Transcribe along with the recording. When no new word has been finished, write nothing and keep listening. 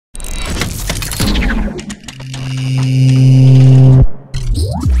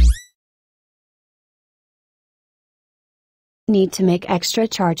Need to make extra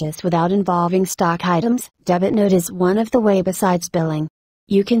charges without involving stock items? Debit Note is one of the way besides billing.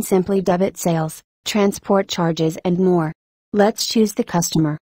 You can simply debit sales, transport charges and more. Let's choose the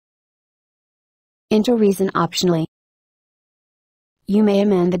customer. Enter reason optionally. You may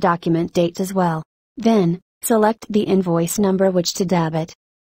amend the document date as well. Then, select the invoice number which to debit.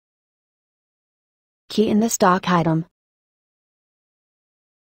 Key in the stock item.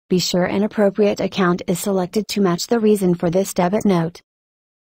 Be sure an appropriate account is selected to match the reason for this debit note.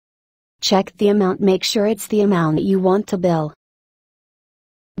 Check the amount, make sure it's the amount you want to bill.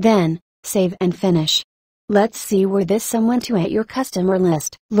 Then, save and finish. Let's see where this someone to at your customer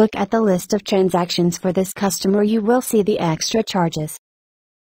list. Look at the list of transactions for this customer, you will see the extra charges.